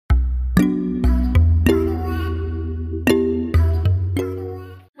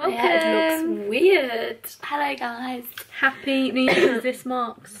weird. Hello guys. Happy New Year. This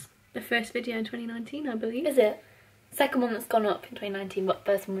marks the first video in 2019, I believe. Is it? Second one that's gone up in 2019, but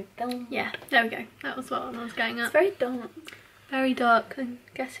first one we've filmed. Yeah, there we go. That was what I was going at. It's very dark. Very dark. I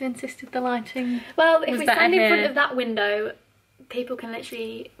guess who insisted the lighting? Well, if we stand in front of that window, people can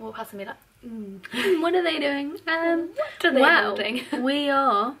literally walk past and be like, what are they doing? What are they doing? We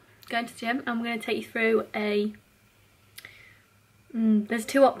are going to the gym and we're going to take you through a... there's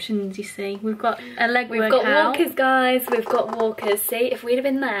two options, you see. We've got a leg workout. We've got walkers, guys. We've got walkers. See, if we'd have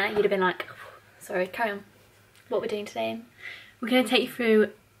been there, you'd have been like, sorry, carry on. What we're doing today. We're going to take you through,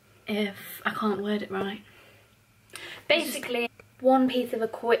 if I can't word it right. Basically, one piece of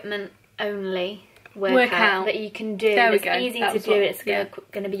equipment only workout that you can do. There we it's go. Easy to do. It's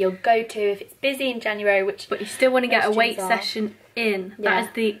going to be your go-to if it's busy in January. But you still want to get a weight session in. Yeah. That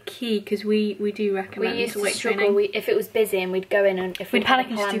is the key, because we do recommend we used weight to struggle. training. If it was busy and we'd go in and if we'd panic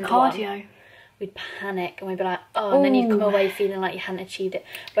and just do cardio. We'd panic and we'd be like, oh, and then you'd come away feeling like you hadn't achieved it.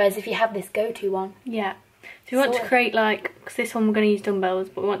 Whereas if you have this go-to one, yeah. So we want to create like, because this one we're going to use dumbbells,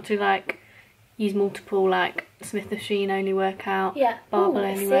 but we want to like use multiple like Smith machine only workout, barbell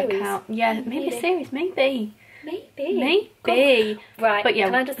only workout. Yeah, maybe a series, maybe. Right, but yeah.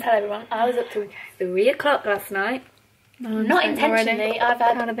 Can I just tell everyone, I was up till 3 o'clock last night. Not intentionally. I've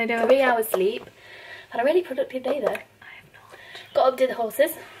had 3 hours sleep. Had a really productive day though. I have not. Got up, did the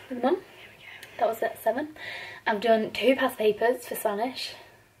horses with Mum. That was at 7. I've done 2 past papers for Spanish.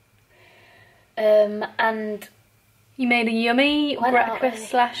 And you made a yummy breakfast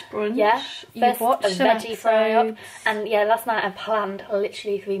slash brunch. Yeah. You've watched some veggie fry up. episodes. And yeah, last night I planned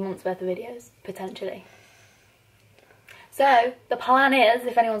literally 3 months worth of videos, potentially. So the plan is,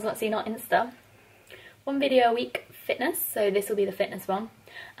 if anyone's not seen our Insta, 1 video a week fitness. So this will be the fitness one.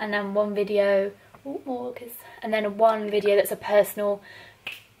 And then 1 video, and then 1 video that's a personal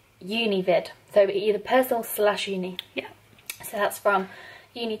uni vid. So either personal slash uni. Yeah. So that's from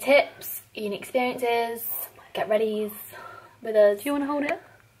uni tips, uni experiences, get readies with us. Do you want to hold it?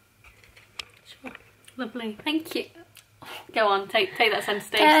 Sure. Lovely. Thank you. Go on, take that centre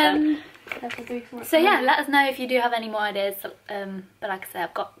stage then. So yeah, let us know if you do have any more ideas. But like I said,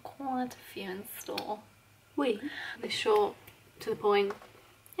 I've got quite a few in store. The short, to the point.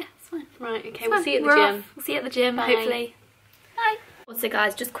 Yeah, it's fine. Right, okay, we'll see you at the gym. We'll see you at the gym, Bye. hopefully. Bye. Also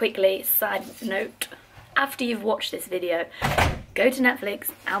guys, just quickly, side note. After you've watched this video, go to Netflix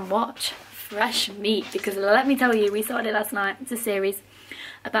and watch Fresh Meat, because let me tell you, we started it last night. It's a series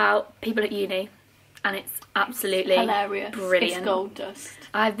about people at uni and it's absolutely hilarious. Brilliant. It's gold dust.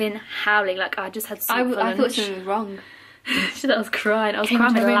 I've been howling, like I just had soup for I lunch. thought something was wrong. I was crying. I was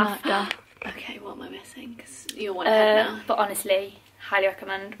crying with laughter. Okay, what am I missing? Because you're one ahead now. But honestly, highly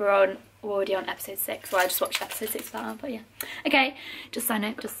recommend. We're already on episode 6. Well, I just watched episode 6 now, but yeah. Okay, just sign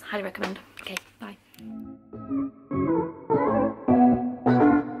it. Just highly recommend. Okay, bye.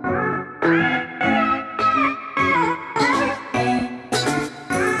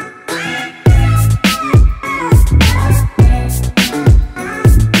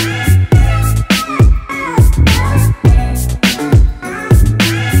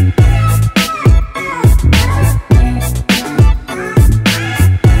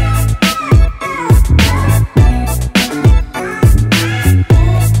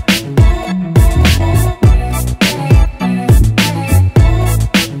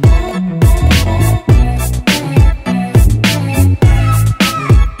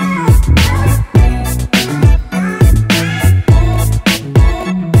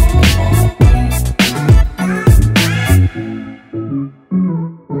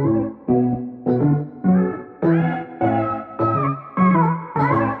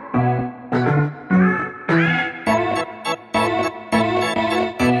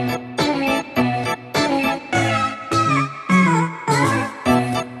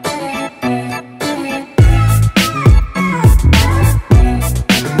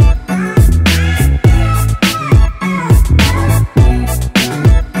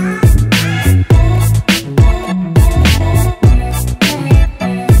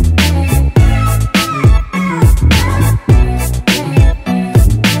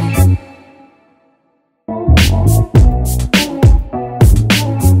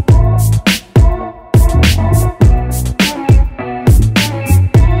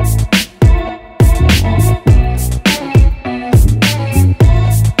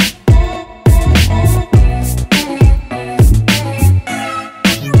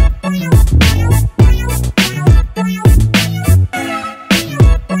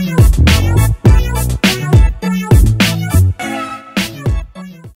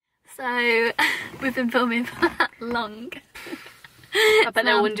 We've been filming for that long. I bet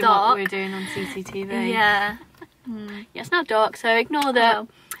they're wondering what we were doing on CCTV. Yeah. Yeah, it's now dark, so ignore the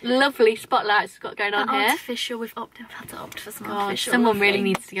lovely spotlights we've got going on here. Artificial, we've had to opt for some artificial. Someone really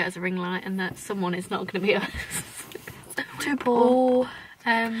needs to get us a ring light, and that someone is not going to be us. Too poor.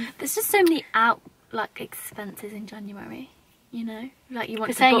 There's just so many expenses in January. You know, like you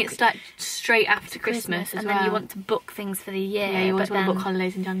want to saying book it's like straight after Christmas and then you want to book things for the year. Yeah, you always want to book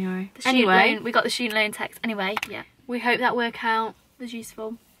holidays in January. Anyway, we got the student loan text. Anyway, yeah, we hope that workout was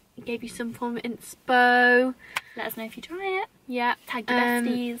useful. It gave you some form of inspo. Let us know if you try it. Yeah, tag your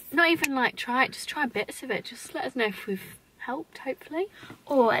besties. Not even like try it, just try bits of it. Just let us know if we've helped, hopefully,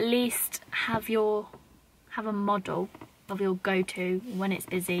 or at least have a model of your go-to when it's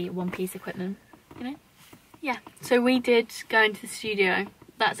busy one-piece equipment. You know. Yeah, so we did go into the studio.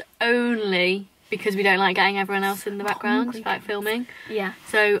 That's only because we don't like getting everyone else in the background, like filming. Yeah.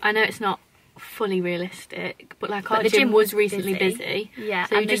 So I know it's not fully realistic, but like our gym was recently busy. Yeah,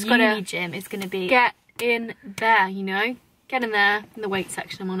 so and you just the gotta gym is going to be... Get in there, you know? Get in there, in the weight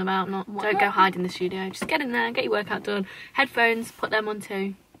section I'm on about. Don't go hide in the studio. Just get in there, get your workout done. Headphones, put them on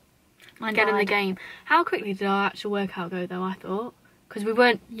too. Get in the game. How quickly did our actual workout go though, I thought? Because we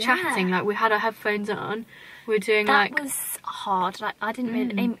weren't chatting, like we had our headphones on. We were doing that was hard. Like I didn't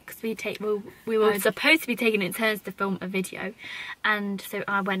really aim because we were supposed to be taking it in turns to film a video, and so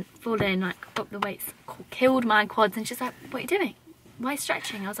I went full in, like up the weights, killed my quads, and she's like, "What are you doing? Why are you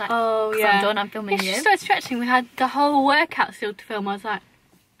stretching?" I was like, "Oh yeah, I'm done. I'm filming you." She started stretching. We had the whole workout still to film. I was like,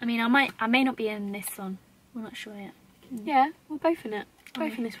 I mean, I may not be in this one. We're not sure yet. Yeah, we're both in it.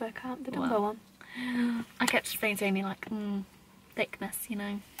 Both in this workout, the dumbbell one. I kept saying to Amy like, thickness, you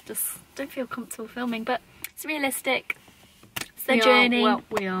know, just don't feel comfortable filming, but it's realistic. It's the journey.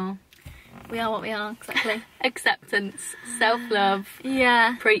 We are what we are, exactly. Acceptance, self-love.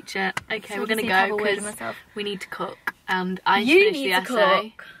 Yeah. Preach it. Okay, so we're gonna go because we need to cook, and I finished the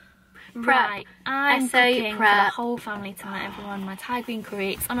essay. Right, I'm cooking for the prep. whole family tonight, everyone. My Thai green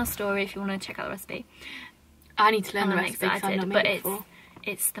curry. It's on our story if you want to check out the recipe. I need to learn the recipe because I've not made it before.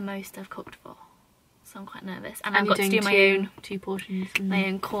 It's the most I've cooked for, so I'm quite nervous. And I've got to do my own 2 portions, my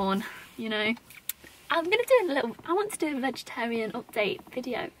own corn. You know, I'm gonna do I want to do a vegetarian update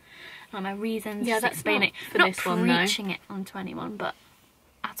video. Like my reasons. Yeah, that's explain it for not this one though. Preaching it onto anyone, but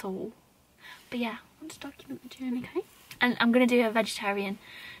at all. But yeah, I want to document the journey. Okay. And I'm gonna do a vegetarian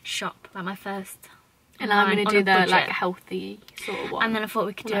shop, like my first. And I'm gonna do the like healthy sort of one. And then I thought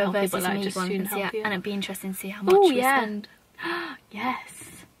we could do a versus like, meat one, and it'd be interesting to see how much we spend. Yes.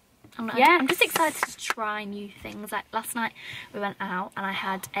 I'm just excited to try new things. Like last night we went out and I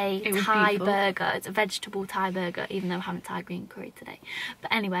had a Thai burger. It's a vegetable Thai burger, even though I'm having Thai green curry today.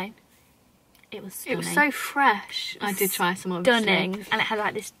 But anyway, it was stunning. It was so fresh. I did try some of stunning, and it had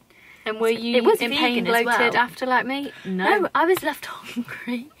like this. And were you in pain, bloated after like me? No, I was left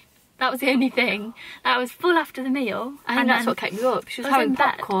hungry. That was the only thing. I was full after the meal. I think that's what kept me up. She was having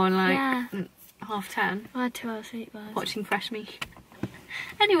popcorn like 10:30. I had 2 hours sleep, guys. Watching fresh meat.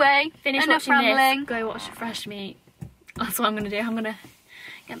 Anyway, finish watching this. Go watch the fresh meat. That's what I'm going to do. I'm going to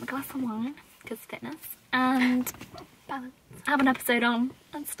get my glass of wine, because fitness, and balance. Have an episode on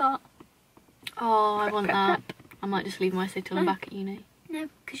and start. Oh, I want that. I might just leave my essay till I'm back at uni. No,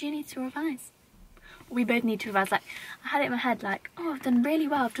 because you need to revise. We both need to revise. Like, I had it in my head, like, oh, I've done really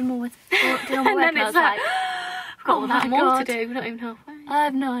well. I've done more with doing all my work. And then it's like, I've got all that more to do. We're not even halfway. I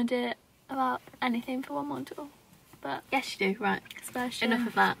have no idea about anything for one module. But yes, you do. Right. Enough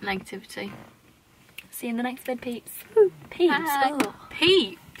of that negativity. See you in the next vid, peeps. Peeps. Oh.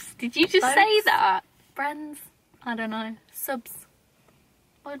 Peeps. Did you just say that? Friends. I don't know. Subs.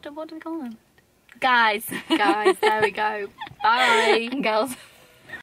 What do we call them? Guys. Guys. There we go. Bye. And girls.